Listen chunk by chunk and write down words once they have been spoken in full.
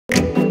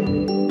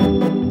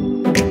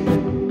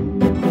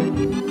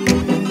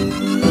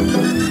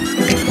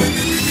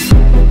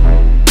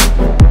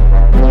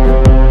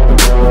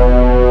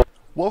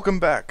Welcome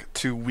back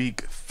to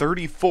week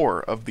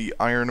 34 of the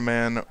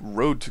Ironman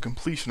Road to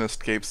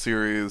Completionist Cape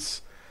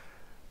series.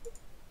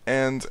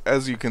 And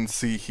as you can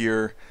see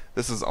here,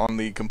 this is on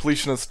the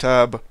Completionist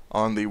tab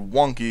on the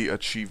wonky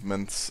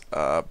achievements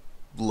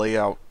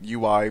layout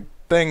UI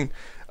thing.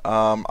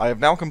 I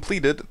have now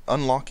completed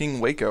unlocking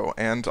Waco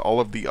and all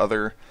of the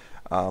other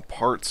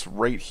parts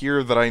right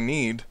here that I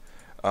need.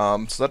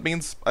 So that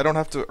means I don't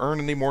have to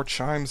earn any more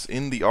chimes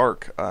in the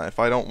Arc if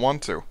I don't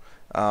want to.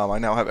 I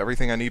now have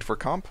everything I need for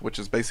comp, which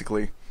is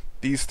basically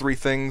these three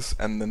things,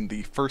 and then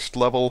the first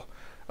level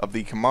of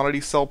the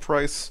commodity sell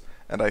price,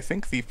 and I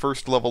think the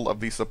first level of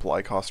the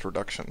supply cost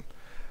reduction.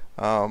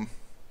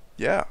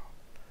 Yeah,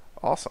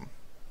 awesome.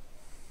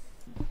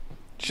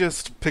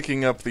 Just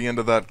picking up the end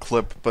of that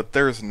clip, but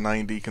there's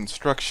 90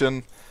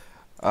 construction.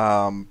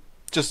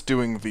 Just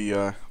doing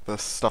the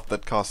stuff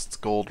that costs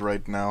gold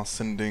right now,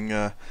 sending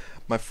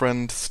my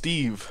friend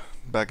Steve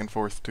back and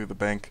forth to the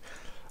bank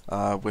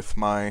with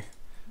my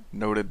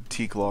noted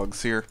teak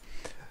logs here.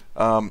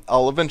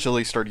 I'll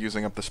eventually start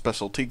using up the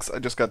special teaks. I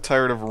just got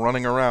tired of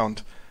running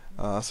around.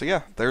 So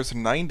yeah, there's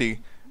 90,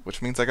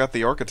 which means I got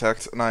the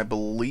Architect, and I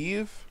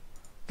believe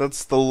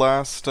that's the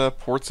last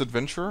Ports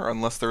Adventure,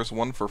 unless there's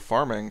one for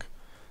farming.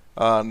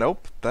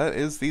 Nope, that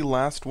is the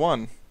last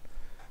one.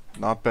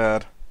 Not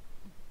bad.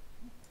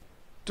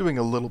 Doing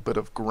a little bit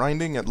of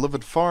grinding at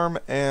Livid Farm,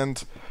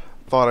 and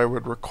thought I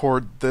would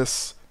record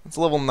this. It's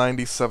level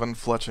 97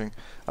 fletching.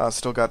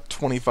 Still got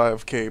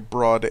 25k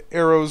broad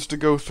arrows to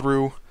go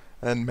through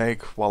and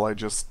make while I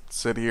just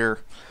sit here.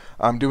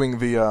 I'm doing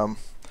the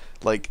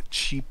like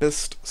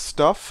cheapest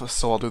stuff,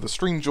 so I'll do the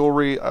string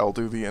jewelry, I'll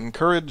do the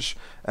encourage,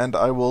 and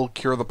I will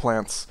cure the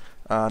plants.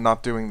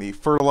 Not doing the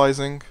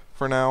fertilizing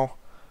for now.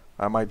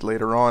 I might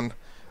later on.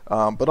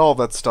 But all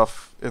that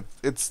stuff,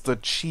 it's the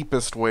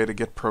cheapest way to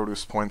get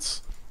produce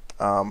points.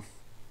 And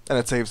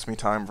it saves me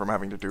time from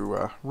having to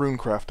do rune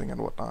crafting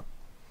and whatnot.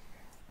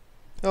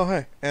 Oh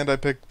hey, and I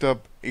picked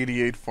up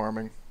 88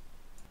 farming.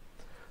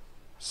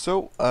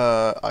 So,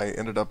 I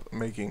ended up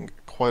making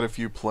quite a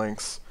few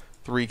planks,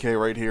 3k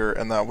right here,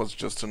 and that was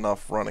just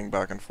enough running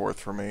back and forth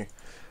for me.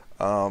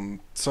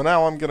 So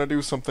now I'm gonna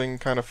do something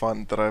kind of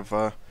fun that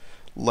I've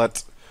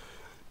let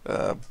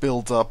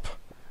build up,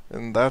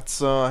 and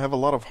that's I have a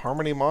lot of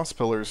Harmony Moss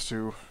pillars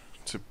to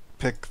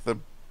pick the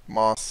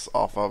moss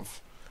off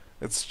of.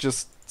 It's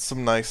just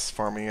some nice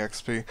farming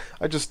XP.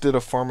 I just did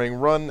a farming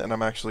run, and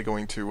I'm actually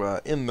going to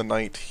end the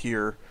night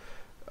here.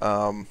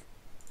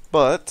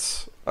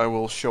 But I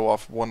will show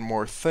off one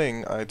more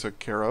thing I took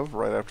care of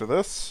right after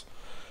this.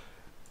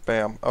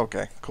 Bam.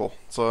 Okay, cool.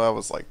 So that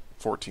was like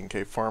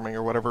 14k farming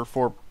or whatever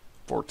for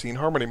 14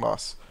 Harmony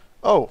Moss.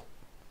 Oh,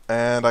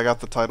 and I got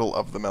the title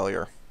of the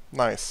Melior.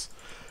 Nice.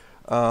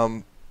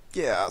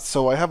 Yeah,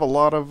 so I have a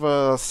lot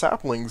of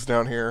saplings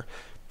down here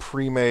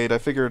pre-made. I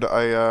figured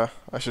I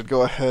should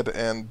go ahead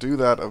and do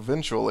that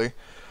eventually.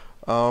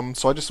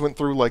 So I just went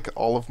through like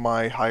all of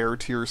my higher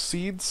tier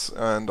seeds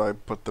and I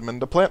put them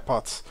into plant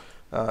pots.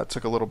 It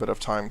took a little bit of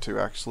time to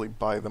actually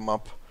buy them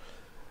up.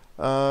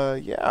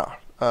 Yeah.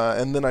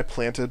 And then I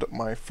planted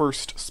my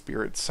first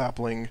spirit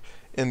sapling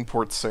in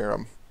Port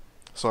Sarum.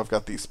 So I've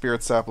got the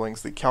spirit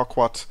saplings, the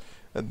Calquat,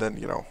 and then,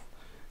 you know,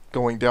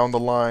 going down the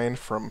line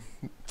from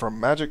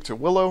magic to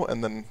willow,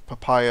 and then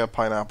papaya,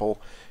 pineapple,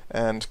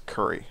 and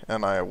curry.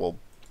 And I will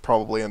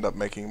probably end up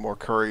making more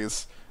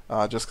curries,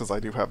 just because I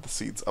do have the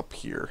seeds up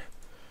here.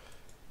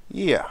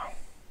 Yeah.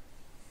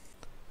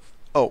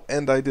 Oh,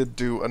 and I did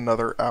do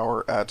another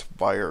hour at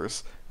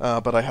Vyre's,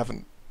 but I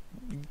haven't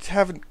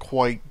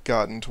quite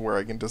gotten to where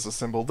I can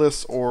disassemble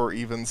this or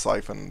even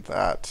siphon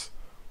that.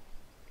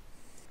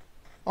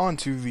 On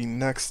to the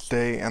next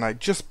day, and I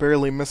just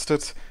barely missed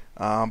it,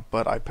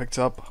 but I picked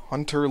up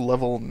Hunter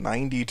level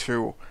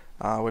 92,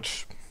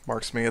 which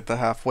marks me at the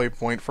halfway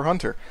point for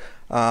Hunter.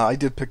 I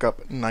did pick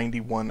up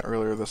 91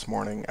 earlier this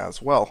morning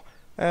as well,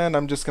 and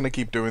I'm just going to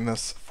keep doing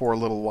this for a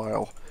little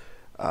while.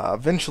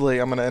 Eventually,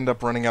 I'm going to end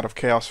up running out of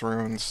Chaos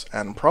Runes,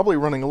 and probably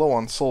running low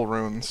on Soul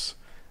Runes,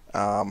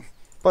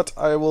 but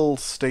I will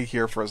stay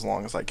here for as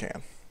long as I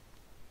can.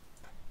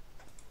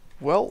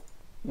 Well,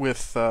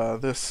 with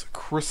this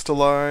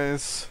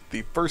crystallize,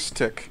 the first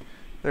tick,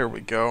 there we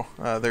go,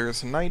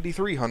 there's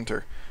 93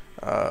 Hunter.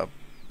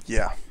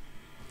 Yeah,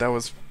 that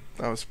was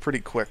pretty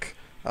quick,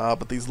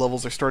 but these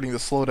levels are starting to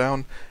slow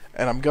down,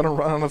 and I'm gonna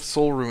run out of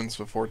Soul Runes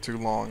before too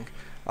long.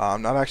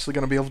 I'm not actually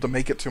going to be able to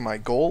make it to my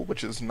goal,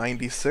 which is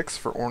 96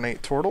 for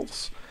Ornate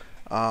Turtles,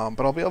 but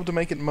I'll be able to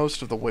make it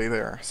most of the way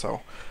there, so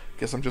I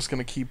guess I'm just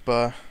going to keep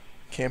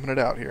camping it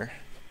out here.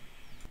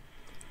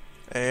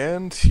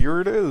 And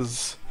here it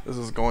is. This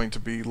is going to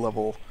be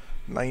level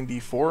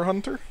 94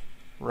 Hunter,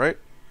 right?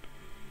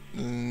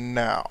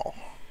 Now.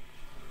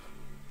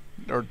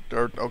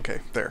 Okay,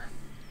 there.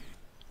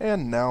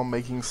 And now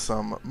making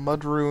some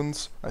mud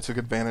runes. I took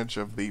advantage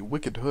of the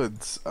Wicked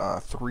Hood's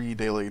 3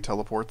 daily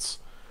teleports.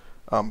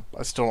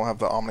 I still don't have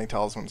the Omni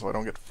Talisman, so I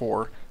don't get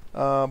 4.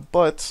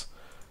 But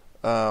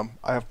I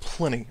have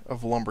plenty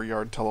of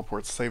Lumberyard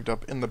teleports saved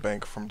up in the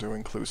bank from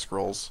doing clue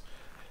scrolls.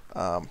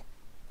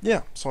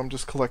 yeah, so I'm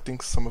just collecting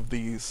some of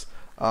these.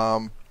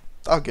 Um,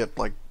 I'll get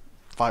like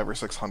 5 or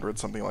 600,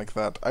 something like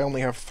that. I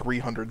only have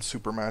 300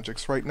 super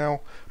magics right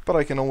now, but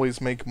I can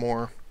always make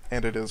more,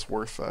 and it is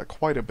worth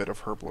quite a bit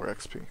of Herbler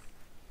XP.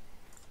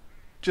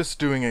 Just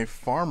doing a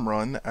farm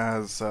run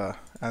as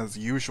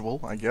usual,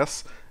 I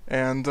guess,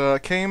 and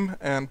came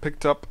and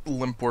picked up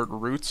limpwort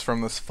roots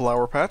from this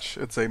flower patch.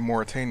 It's a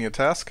Mauritania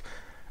task,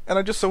 and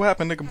I just so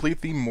happened to complete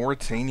the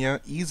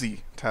Mauritania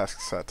Easy task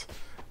set.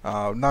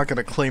 Not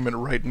gonna claim it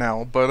right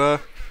now,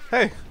 but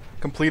hey,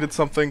 completed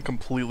something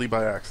completely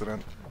by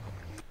accident.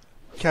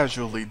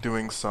 Casually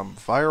doing some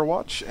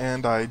Vyrewatch,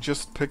 and I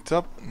just picked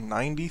up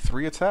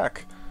 93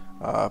 attack.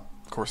 Of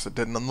course, it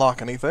didn't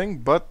unlock anything,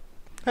 but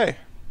hey.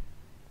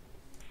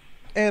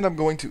 And I'm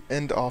going to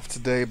end off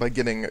today by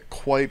getting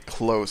quite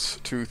close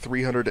to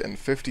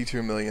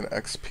 352 million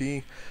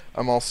XP.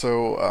 I'm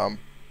also,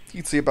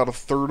 you can see about a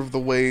third of the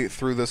way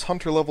through this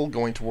hunter level,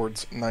 going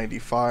towards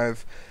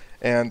 95.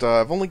 And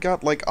I've only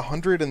got like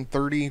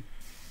 130,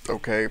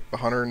 okay,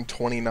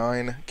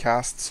 129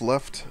 casts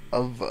left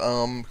of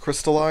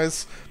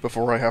Crystallize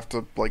before I have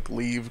to like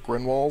leave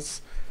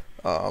Grinwalls.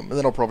 And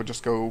then I'll probably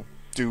just go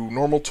do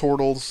normal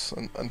turtles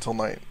until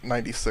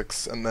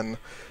 96, and then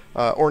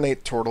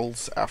ornate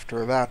turtles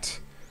after that.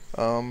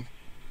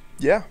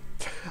 Yeah.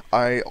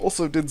 I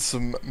also did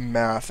some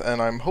math,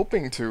 and I'm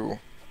hoping to,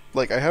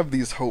 like, I have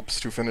these hopes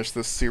to finish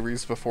this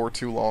series before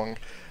too long,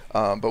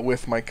 but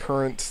with my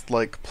current,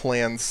 like,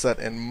 plan set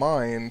in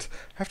mind,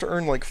 I have to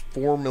earn, like,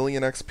 4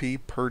 million XP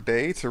per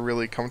day to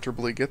really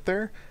comfortably get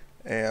there.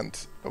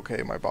 And,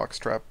 okay, my box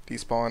trap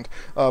despawned.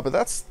 But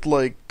that's,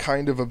 like,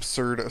 kind of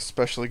absurd,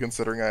 especially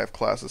considering I have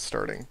classes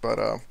starting. But,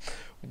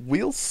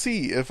 we'll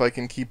see if I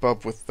can keep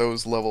up with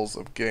those levels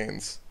of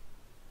gains.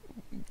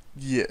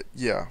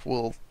 Yeah,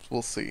 we'll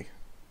see.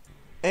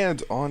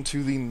 And on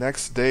to the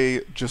next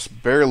day,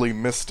 just barely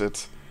missed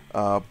it,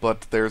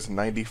 but there's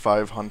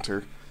 95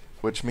 Hunter,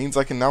 which means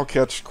I can now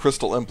catch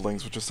Crystal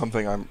Implings, which is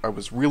something I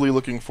was really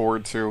looking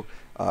forward to.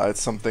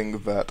 It's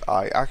something that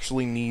I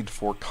actually need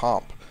for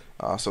comp.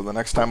 So the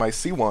next time I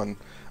see one,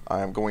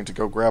 I'm going to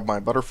go grab my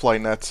butterfly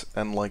net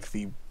and like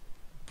the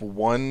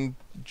one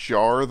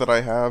jar that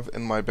I have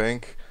in my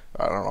bank.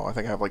 I don't know, I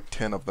think I have like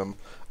 10 of them.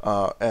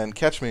 And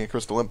catch me a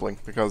Crystal Impling,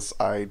 because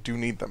I do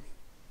need them.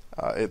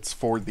 It's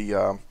for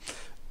the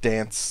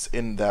dance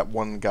in that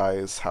one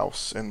guy's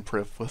house in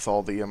Prif with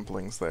all the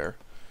Implings there.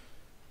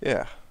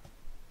 Yeah.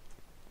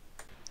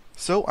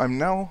 So I'm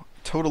now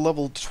total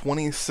level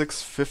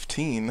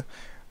 2615,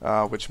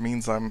 which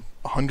means I'm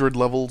 100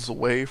 levels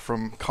away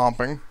from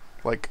comping,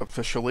 like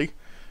officially.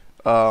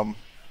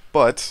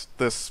 But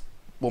this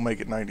will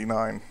make it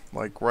 99,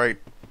 like right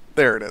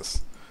there it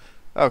is.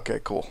 Okay,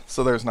 cool.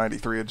 So there's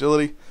 93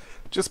 agility.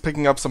 Just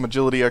picking up some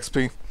agility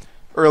XP.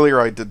 Earlier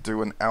I did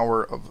do an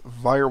hour of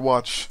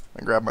Vyrewatch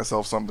and grabbed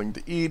myself something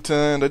to eat,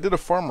 and I did a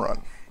farm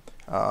run.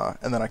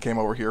 And then I came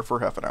over here for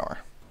half an hour.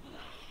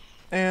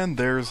 And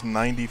there's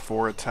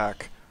 94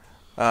 attack.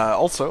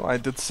 Also, I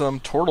did some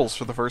turtles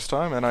for the first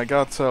time, and I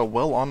got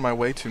well on my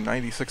way to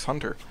 96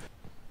 hunter.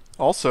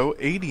 Also,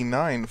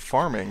 89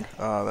 farming.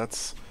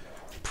 That's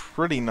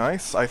pretty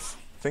nice. I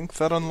think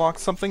that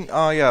unlocks something.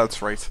 Yeah,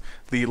 that's right.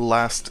 The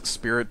last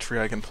spirit tree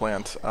I can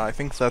plant. I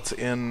think that's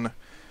in...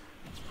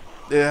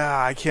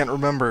 Yeah, I can't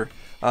remember.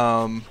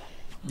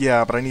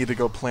 Yeah, but I need to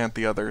go plant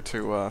the other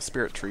two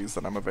spirit trees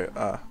that I'm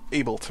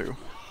able to.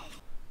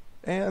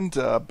 And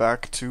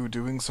back to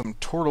doing some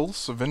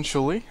turtles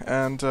eventually,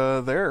 and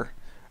there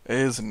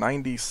is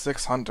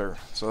 96 hunter.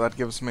 So that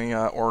gives me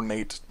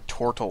ornate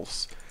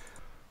turtles.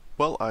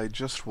 Well, I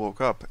just woke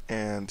up,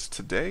 and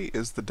today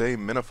is the day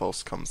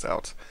Miniphos comes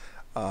out.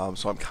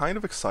 So I'm kind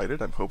of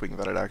excited. I'm hoping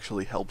that it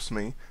actually helps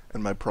me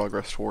in my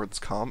progress towards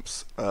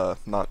comps,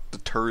 not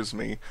deters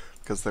me,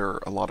 because there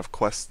are a lot of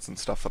quests and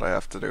stuff that I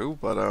have to do.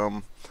 But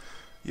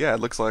yeah,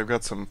 it looks like I've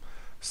got some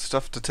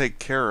stuff to take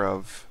care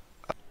of.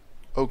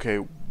 Okay,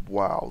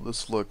 wow,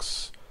 this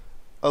looks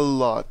a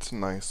lot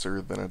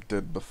nicer than it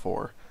did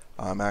before.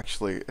 I'm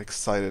actually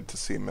excited to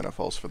see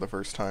Miniphos for the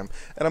first time,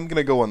 and I'm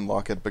gonna go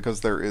unlock it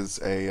because there is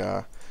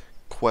a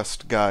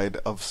quest guide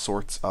of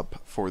sorts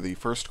up for the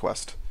first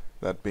quest,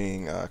 that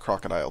being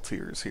Crocodile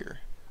Tears here.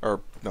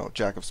 Or, no,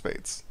 Jack of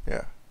Spades,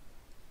 yeah.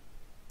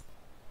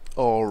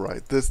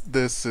 Alright,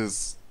 this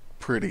is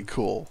pretty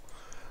cool.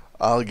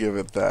 I'll give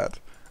it that.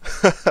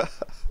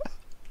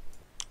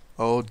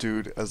 Oh,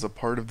 dude, as a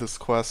part of this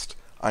quest,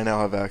 I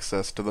now have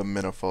access to the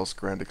Miniphos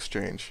Grand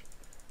Exchange.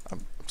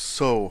 I'm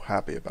so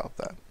happy about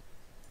that.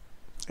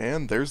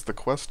 And there's the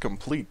quest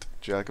complete,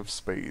 Jack of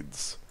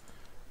Spades.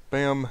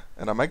 Bam.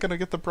 And am I gonna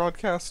get the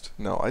broadcast?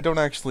 No, I don't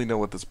actually know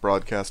what this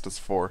broadcast is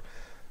for.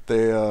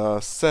 They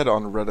said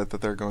on Reddit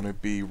that they're going to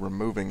be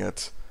removing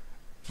it,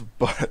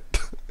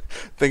 but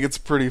I think it's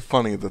pretty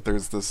funny that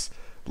there's this,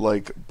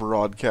 like,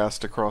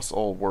 broadcast across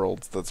all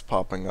worlds that's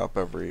popping up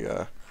every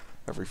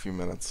few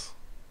minutes.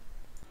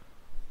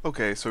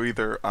 Okay, so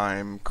either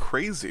I'm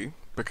crazy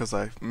because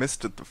I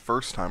missed it the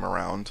first time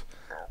around,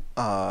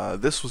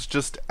 this was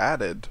just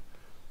added,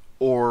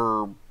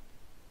 or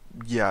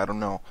yeah, I don't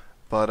know.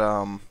 But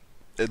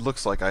it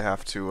looks like I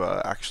have to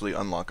actually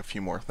unlock a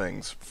few more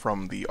things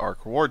from the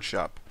Arc Reward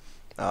Shop.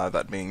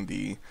 That being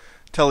the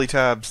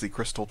teletabs, the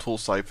Crystal Tool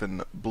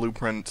Siphon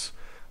Blueprint,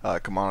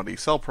 commodity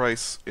sell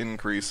price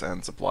increase,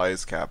 and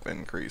supplies cap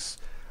increase.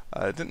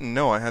 I didn't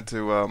know I had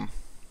to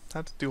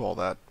do all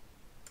that.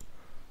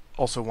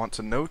 Also want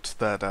to note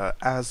that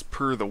as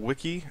per the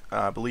wiki,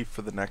 I believe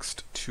for the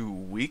next 2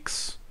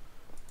 weeks,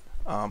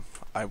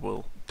 I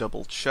will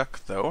double check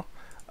though,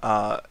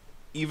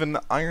 even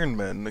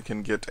Ironman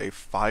can get a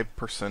 5%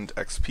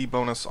 XP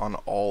bonus on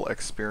all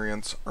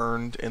experience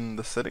earned in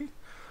the city.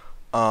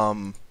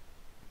 Um,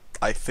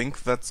 I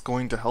think that's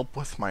going to help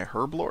with my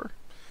herb lore,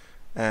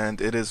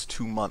 and it is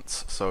 2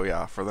 months, so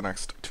yeah, for the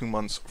next 2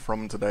 months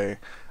from today,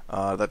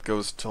 that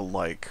goes to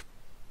like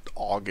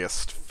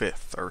August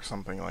 5th or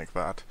something like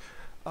that.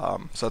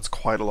 So that's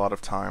quite a lot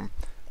of time,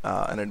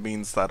 and it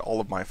means that all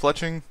of my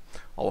fletching,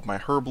 all of my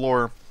herb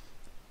lore,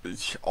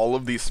 all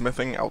of the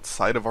smithing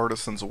outside of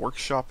Artisan's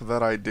Workshop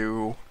that I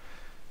do,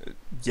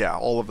 yeah,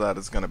 all of that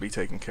is going to be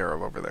taken care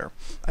of over there.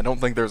 I don't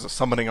think there's a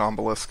summoning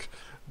obelisk,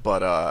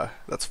 but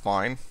that's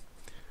fine.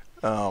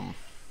 Um,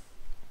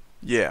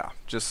 yeah,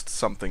 just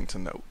something to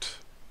note.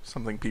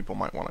 Something people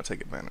might want to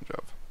take advantage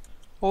of.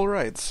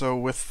 Alright, so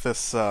with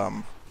this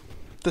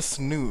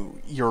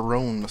new Your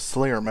Own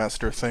Slayer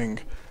Master thing,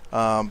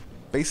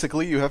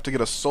 basically you have to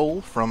get a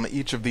soul from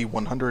each of the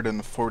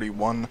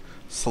 141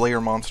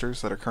 Slayer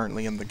monsters that are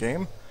currently in the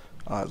game.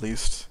 At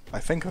least, I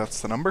think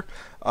that's the number.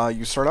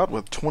 You start out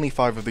with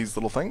 25 of these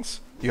little things.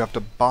 You have to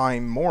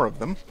buy more of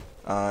them,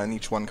 and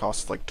each one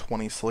costs like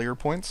 20 Slayer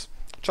points,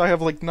 which I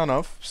have like none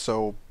of,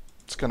 so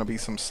it's gonna be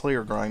some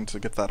Slayer grind to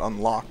get that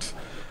unlocked.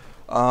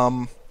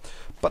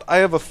 But I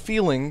have a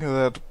feeling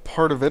that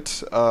part of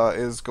it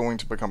is going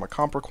to become a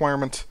comp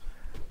requirement,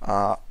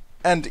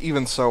 and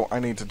even so, I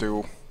need to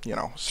do, you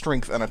know,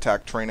 strength and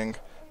attack training,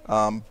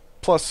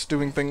 plus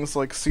doing things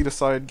like seed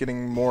aside,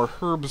 getting more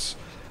herbs.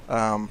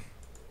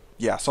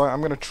 Yeah, so I'm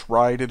going to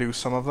try to do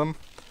some of them,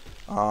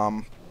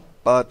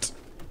 but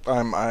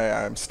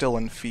I'm still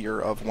in fear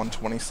of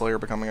 120 Slayer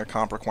becoming a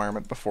comp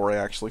requirement before I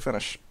actually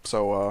finish,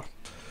 so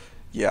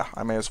yeah,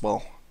 I may as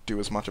well do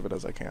as much of it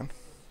as I can.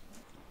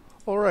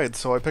 Alright,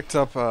 so I picked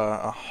up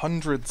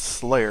 100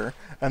 Slayer,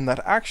 and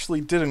that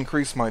actually did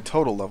increase my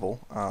total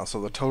level,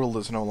 so the total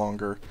is no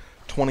longer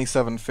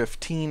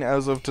 2715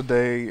 as of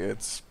today,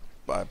 it's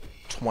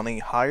 20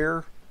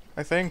 higher,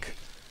 I think,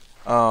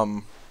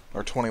 or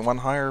 21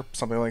 higher,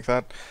 something like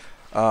that.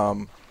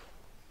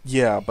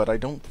 Yeah, but I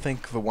don't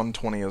think the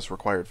 120 is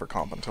required for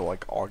comp until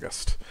like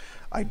August.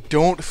 I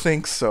don't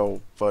think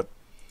so, but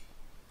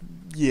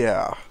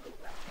yeah,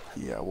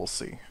 we'll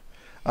see.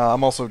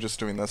 I'm also just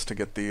doing this to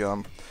get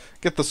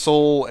the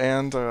soul,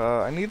 and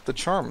I need the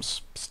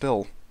charms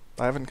still.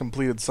 I haven't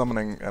completed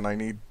summoning, and I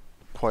need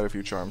quite a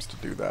few charms to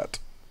do that.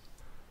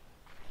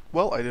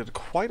 Well, I did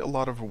quite a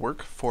lot of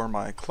work for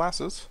my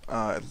classes.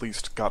 At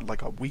least got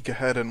like a week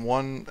ahead in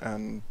one,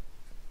 and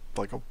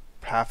like a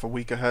half a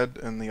week ahead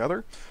in the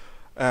other.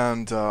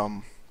 And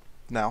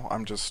now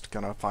I'm just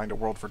gonna find a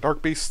world for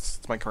Dark Beasts.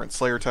 It's my current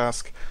Slayer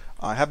task.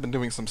 I have been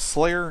doing some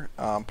Slayer,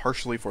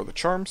 partially for the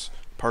charms,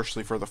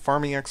 partially for the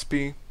farming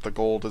XP. The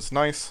gold is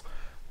nice.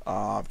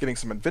 Getting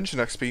some invention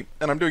XP,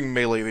 and I'm doing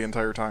melee the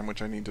entire time,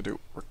 which I need to do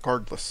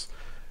regardless.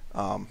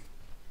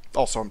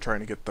 Also, I'm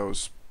trying to get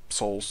those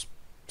souls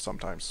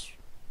sometimes.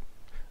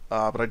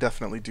 But I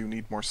definitely do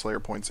need more Slayer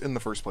points in the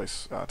first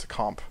place to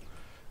comp.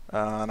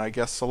 And I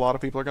guess a lot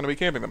of people are going to be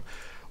camping them.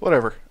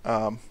 Whatever.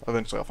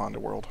 Eventually I'll find a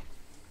world.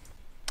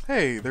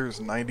 Hey, there's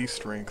 90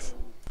 strength.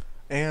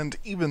 And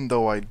even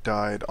though I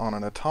died on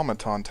an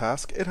automaton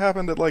task, it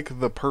happened at like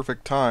the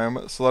perfect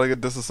time so that I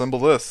could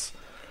disassemble this.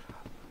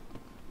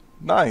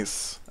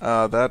 Nice.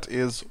 That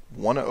is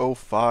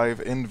 105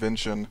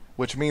 invention,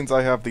 which means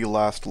I have the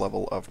last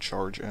level of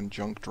charge and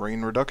junk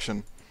drain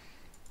reduction.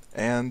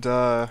 And,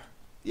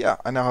 yeah,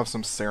 I now have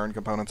some Saren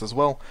components as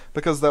well,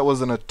 because that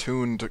was an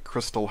attuned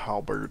crystal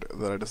halberd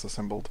that I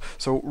disassembled.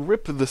 So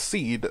rip the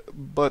seed,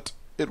 but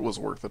it was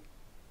worth it.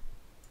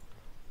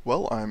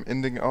 Well, I'm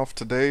ending off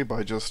today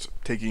by just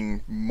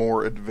taking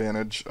more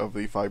advantage of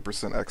the 5%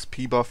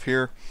 XP buff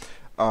here.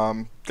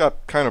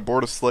 Got kind of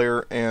bored of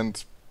Slayer,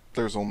 and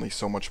there's only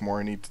so much more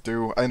I need to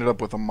do. I ended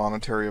up with a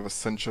Monetary of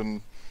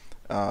Ascension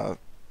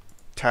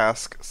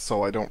task,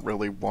 so I don't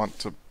really want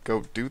to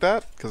go do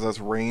that, because that's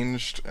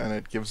ranged, and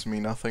it gives me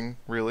nothing,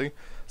 really,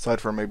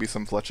 aside from maybe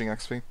some fletching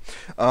XP.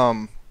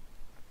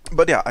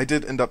 But yeah, I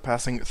did end up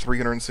passing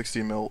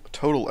 360 mil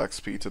total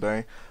XP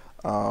today.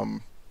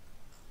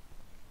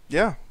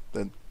 Yeah,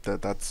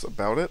 that's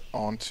about it.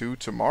 On to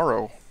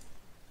tomorrow.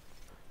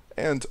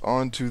 And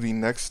on to the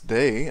next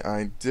day.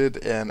 I did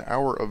an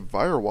hour of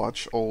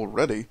Vyrewatch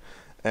already,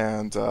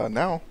 and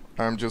now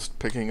I'm just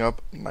picking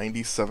up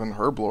 97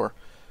 herb lore.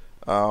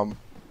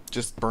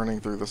 Just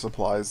burning through the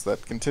supplies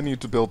that continue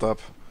to build up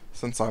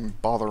since I'm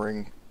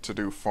bothering to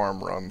do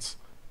farm runs.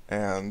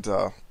 And,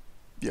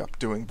 yeah,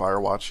 doing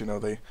Vyrewatch, you know,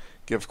 they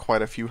give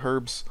quite a few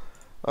herbs.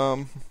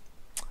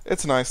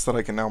 It's nice that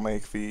I can now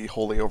make the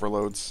Holy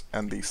Overloads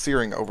and the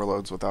Searing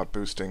Overloads without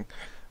boosting.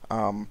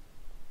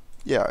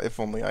 Yeah, if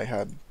only I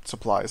had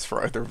supplies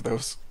for either of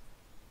those.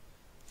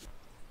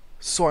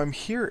 So I'm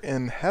here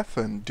in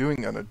Heffen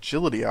doing an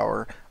agility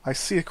hour. I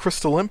see a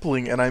crystal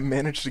impling and I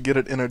managed to get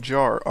it in a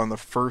jar on the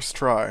first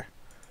try.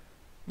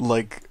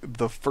 Like,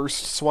 the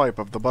first swipe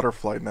of the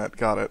butterfly net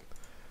got it.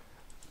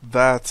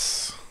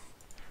 That's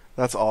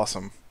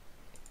awesome.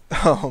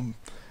 Um,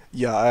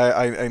 yeah,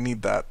 I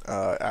need that,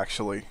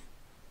 actually.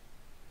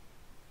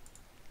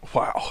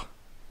 Wow.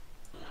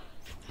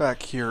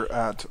 Back here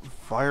at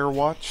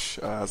Vyrewatch.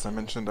 As I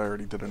mentioned, I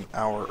already did an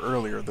hour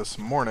earlier this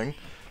morning.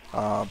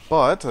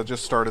 But I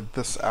just started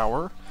this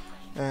hour,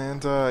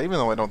 and even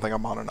though I don't think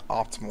I'm on an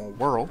optimal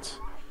world,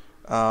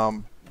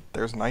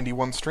 there's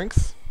 91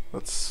 strength.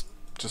 That's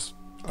just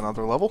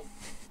another level.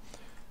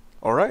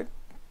 Alright.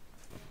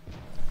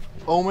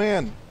 Oh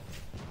man!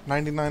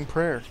 99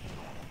 prayer.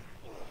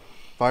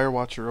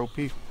 Firewatcher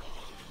OP.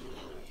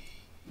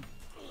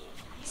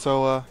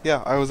 So,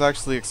 yeah, I was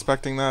actually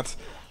expecting that.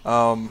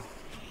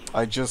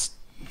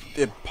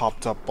 It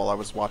popped up while I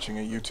was watching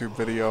a YouTube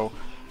video,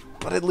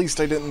 but at least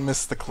I didn't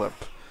miss the clip.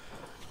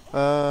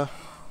 Yeah,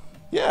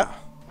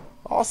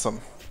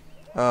 awesome.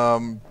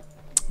 Won't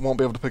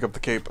be able to pick up the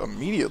cape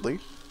immediately.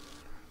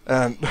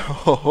 And,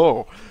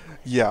 oh,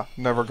 yeah,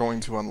 never going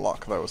to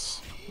unlock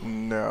those.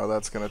 No,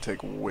 that's gonna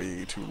take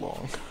way too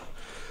long.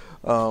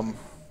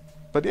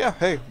 But yeah,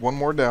 hey, one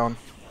more down.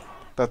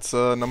 That's,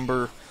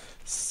 number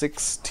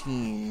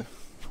 16.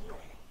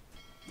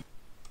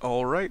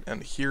 Alright,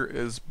 and here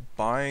is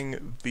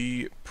buying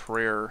the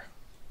prayer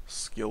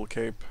skill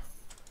cape.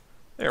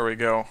 There we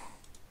go.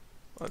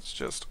 Let's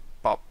just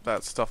pop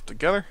that stuff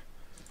together.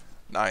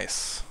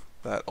 Nice.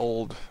 That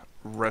old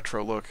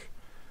retro look.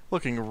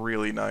 Looking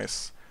really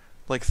nice.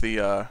 Like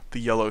the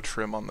yellow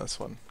trim on this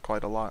one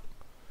quite a lot.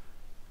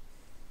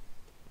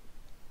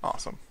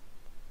 Awesome.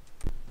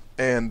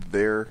 And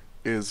there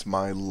is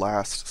my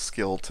last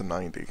skill to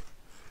 90.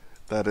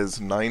 That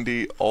is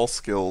 90 all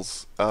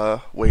skills.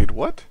 Wait,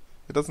 what?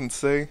 It doesn't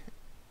say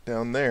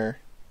down there.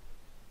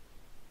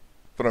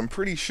 But I'm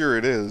pretty sure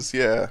it is,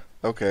 yeah.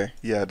 Okay,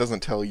 yeah, it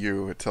doesn't tell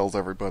you, it tells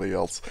everybody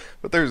else.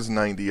 But there's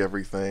 90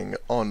 everything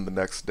on the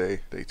next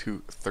day, day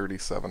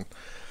 237.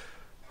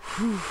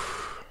 Whew.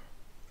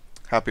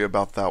 Happy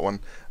about that one,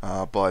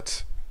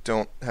 but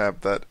don't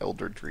have that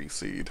Elder Tree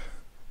Seed.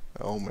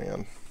 Oh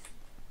man.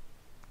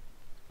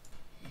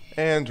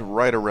 And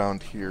right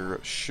around here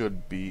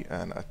should be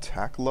an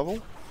attack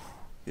level.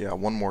 Yeah,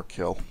 one more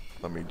kill.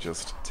 Let me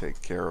just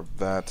take care of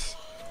that.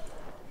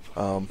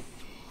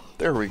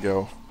 There we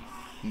go.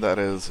 That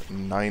is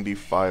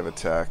 95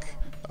 attack.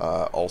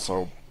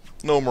 Also,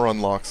 no more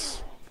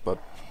unlocks,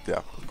 but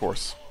yeah, of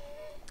course.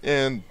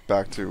 And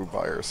back to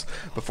fires.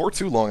 Before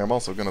too long, I'm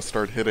also going to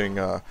start hitting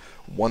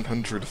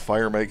 100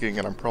 fire making,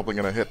 and I'm probably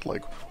going to hit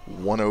like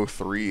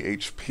 103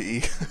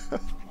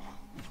 HP.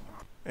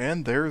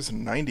 And there's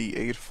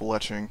 98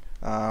 fletching.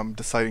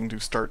 Deciding to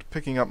start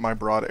picking up my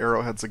broad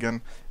arrowheads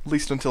again, at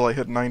least until I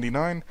hit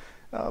 99,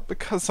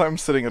 because I'm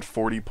sitting at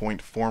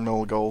 40.4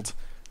 mil gold,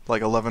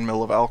 like 11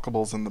 mil of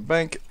alchables in the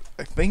bank,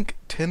 I think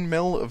 10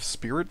 mil of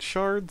spirit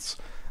shards,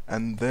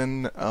 and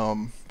then a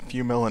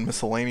few mil in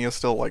miscellaneous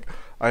still. Like,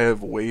 I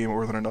have way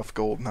more than enough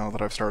gold now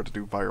that I've started to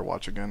do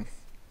Vyrewatch again.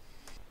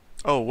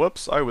 Oh,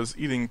 whoops, I was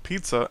eating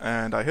pizza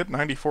and I hit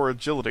 94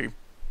 agility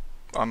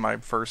on my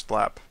first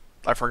lap.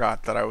 I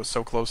forgot that I was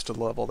so close to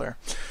the level there.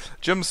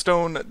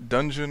 Gemstone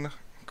Dungeon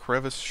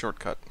Crevice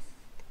Shortcut.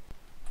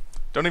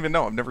 Don't even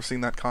know, I've never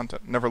seen that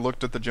content. Never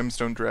looked at the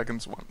Gemstone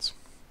Dragons once.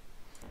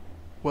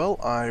 Well,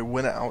 I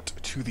went out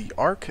to the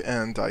Ark,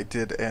 and I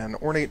did an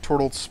Ornate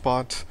Turtle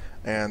spot,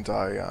 and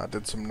I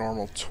did some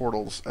normal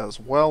turtles as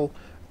well.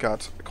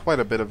 Got quite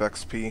a bit of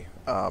XP,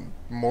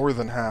 more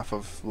than half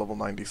of level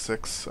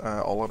 96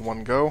 all in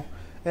one go,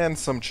 and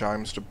some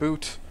chimes to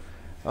boot.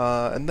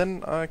 And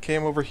then I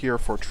came over here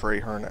for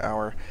Traherne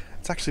Hour.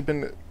 It's actually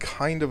been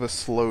kind of a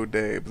slow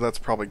day, but that's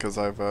probably because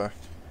I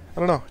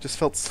don't know, just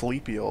felt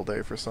sleepy all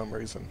day for some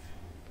reason.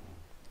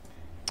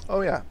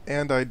 Oh yeah,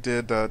 and I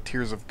did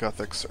Tears of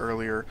Guthix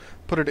earlier,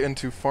 put it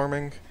into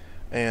farming,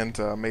 and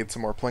made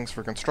some more planks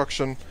for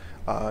construction.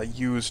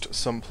 Used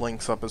some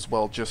planks up as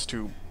well just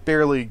to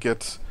barely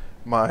get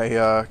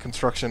my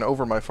construction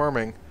over my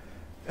farming,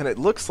 and it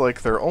looks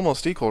like they're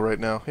almost equal right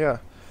now, yeah.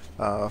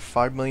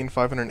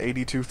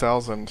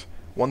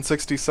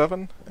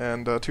 5,582,167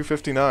 and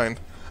 259.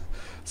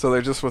 So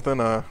they're just within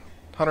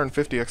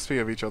 150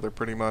 XP of each other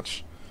pretty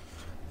much.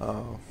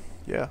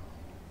 Yeah.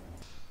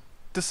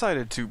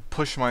 Decided to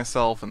push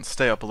myself and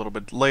stay up a little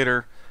bit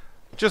later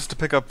just to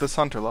pick up this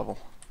hunter level.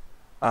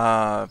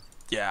 Yeah,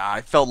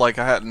 I felt like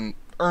I hadn't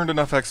earned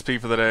enough XP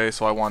for the day,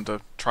 so I wanted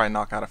to try and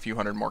knock out a few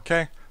hundred more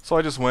K. So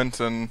I just went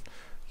and,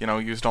 you know,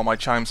 used all my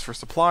chimes for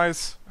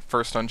supplies.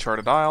 First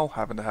Uncharted Isle,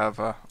 happen to have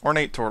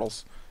Ornate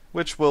Turtles,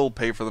 which will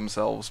pay for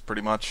themselves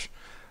pretty much.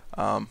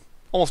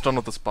 Almost done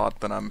with the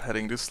spot, then I'm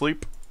heading to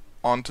sleep.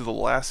 On to the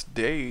last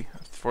day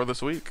for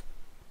this week.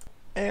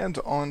 And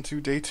on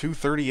to day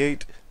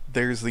 238,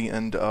 there's the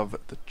end of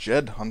the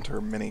Jed Hunter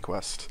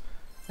mini-quest.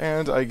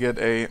 And I get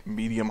a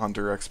Medium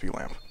Hunter XP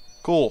lamp.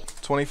 Cool,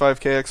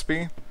 25k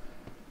XP.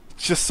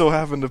 just so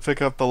happened to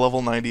pick up the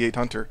level 98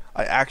 hunter.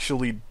 I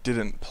actually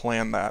didn't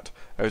plan that.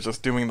 I was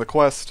just doing the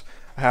quest.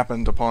 I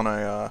happened upon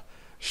a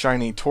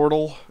shiny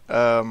turtle.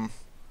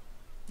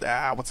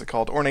 What's it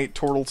called? Ornate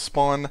turtle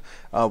spawn.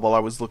 While I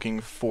was looking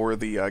for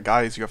the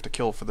guys you have to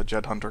kill for the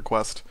Jet Hunter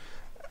quest,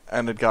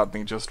 and it got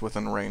me just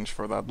within range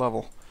for that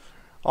level.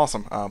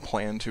 Awesome.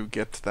 Plan to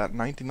get that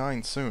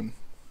 99 soon.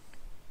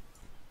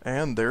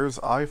 And there's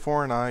Eye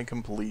for an Eye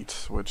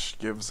complete, which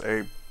gives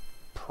a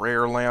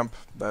prayer lamp.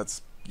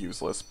 That's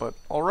useless, but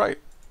alright.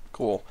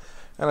 Cool.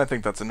 And I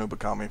think that's a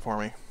Nubakami for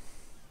me.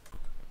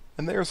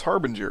 And there's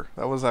Harbinger.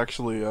 That was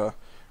actually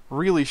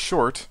really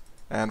short,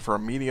 and for a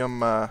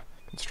medium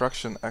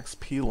construction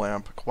XP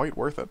lamp, quite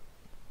worth it.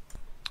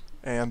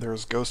 And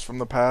there's Ghost from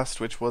the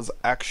Past, which was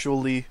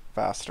actually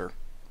faster.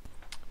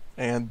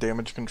 And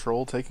damage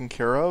control taken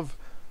care of.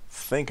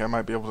 Think I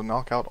might be able to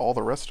knock out all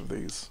the rest of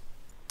these.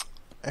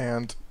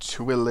 And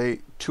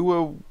Tuawilate's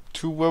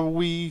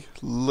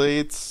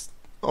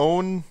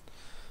own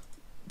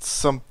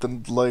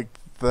something like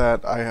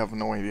that. I have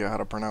no idea how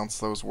to pronounce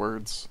those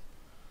words.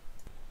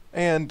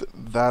 And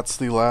that's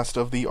the last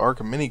of the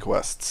Arc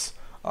mini-quests.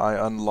 I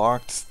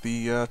unlocked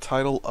the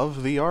title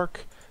of the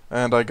Arc,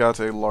 and I got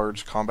a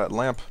large combat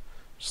lamp.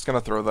 Just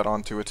gonna throw that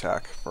onto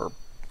attack for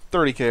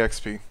 30k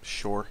XP,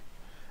 sure.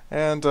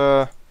 And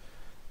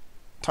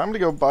time to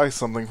go buy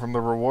something from the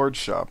reward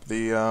shop.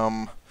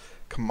 The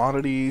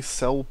commodity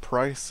sell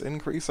price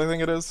increase, I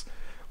think it is.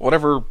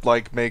 Whatever,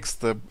 like, makes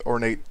the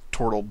ornate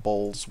turtle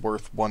bowls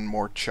worth one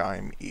more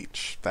chime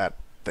each. That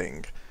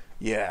thing.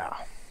 Yeah.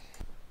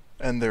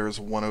 And there's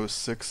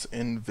 106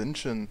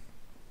 invention.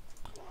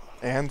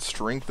 And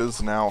strength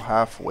is now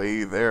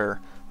halfway there.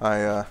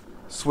 I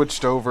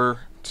switched over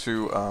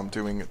to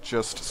doing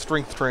just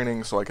strength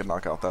training so I could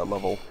knock out that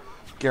level.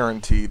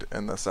 Guaranteed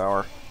in this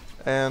hour.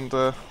 And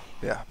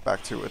yeah,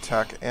 back to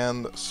attack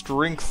and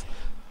strength.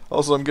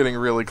 Also, I'm getting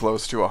really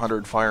close to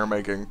 100 fire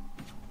making,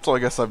 so I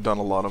guess I've done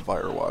a lot of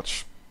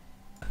Vyrewatch.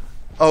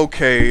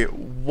 Okay,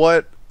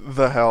 what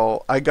the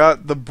hell? I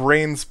got the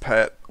brains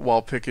pet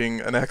while picking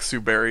an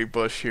exuberry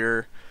bush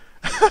here.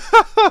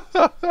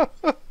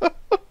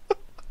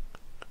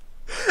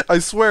 I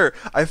swear,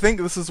 I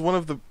think this is one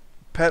of the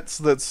pets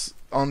that's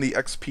on the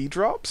XP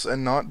drops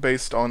and not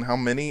based on how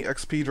many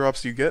XP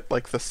drops you get,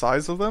 like the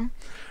size of them.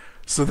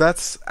 So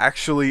that's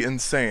actually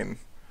insane.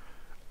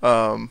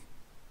 Awesome.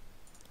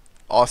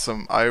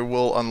 I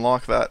will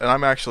unlock that, and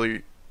I'm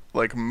actually,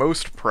 like,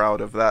 most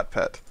proud of that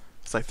pet,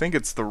 because I think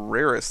it's the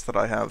rarest that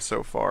I have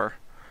so far.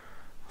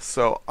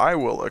 So I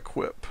will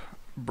equip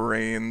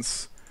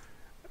Brains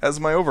as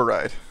my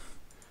override.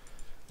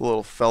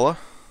 Little fella.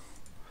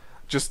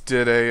 Just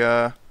did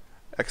a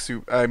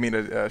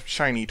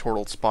shiny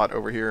turtle spot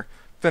over here.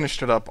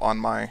 Finished it up on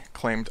my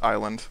claimed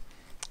island.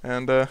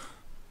 And,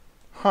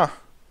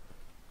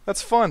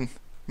 that's fun.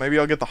 Maybe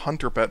I'll get the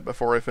Hunter pet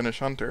before I finish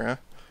Hunter, huh?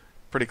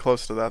 Pretty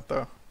close to that,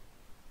 though.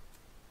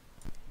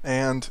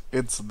 And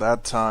it's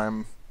that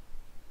time.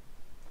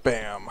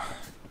 Bam.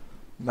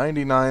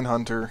 99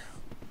 Hunter.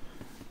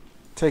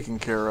 Taken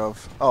care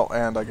of. Oh,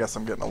 and I guess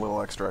I'm getting a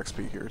little extra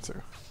XP here,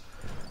 too.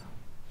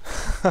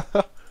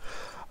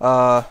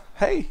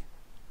 Hey!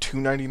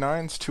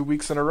 299s 2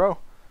 weeks in a row.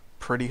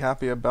 Pretty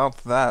happy about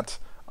that.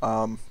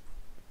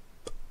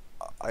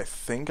 I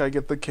think I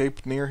get the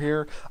cape near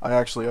here. I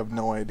actually have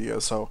no idea,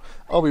 so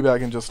I'll be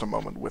back in just a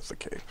moment with the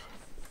cape.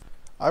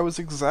 I was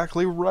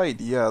exactly right.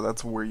 Yeah,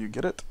 that's where you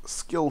get it.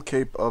 Skill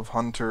Cape of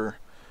Hunter.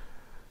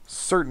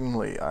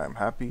 Certainly, I am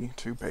happy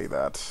to pay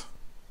that.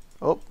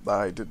 Oh,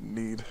 I didn't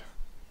need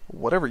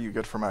whatever you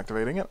get from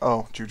activating it.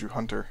 Oh, Juju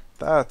Hunter.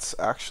 That's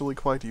actually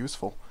quite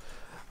useful.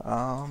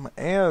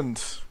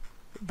 And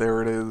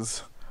there it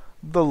is.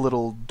 The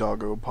little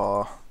doggo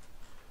paw.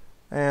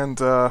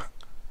 And,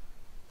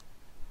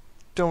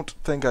 don't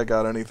think I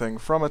got anything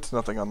from it.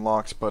 Nothing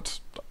unlocked, but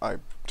I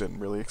didn't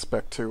really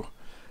expect to.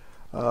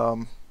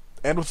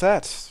 And with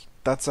that,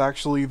 that's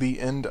actually the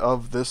end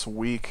of this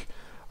week.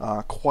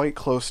 Quite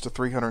close to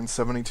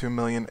 372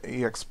 million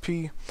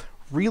EXP.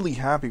 Really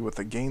happy with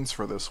the gains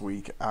for this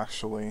week,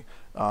 actually.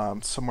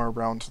 Somewhere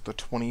around the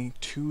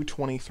 22,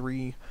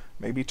 23,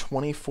 maybe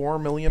 24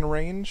 million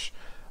range.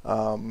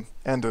 And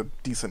a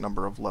decent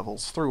number of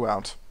levels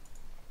throughout.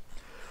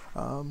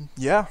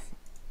 Yeah,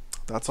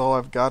 that's all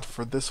I've got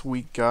for this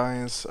week,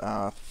 guys.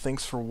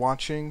 Thanks for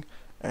watching,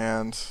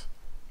 and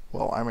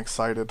well, I'm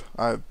excited.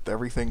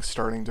 Everything's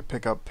starting to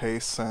pick up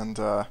pace, and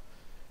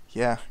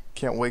yeah,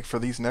 can't wait for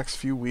these next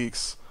few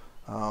weeks.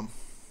 Yeah,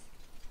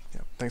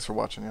 thanks for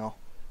watching, y'all.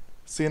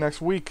 See you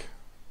next week.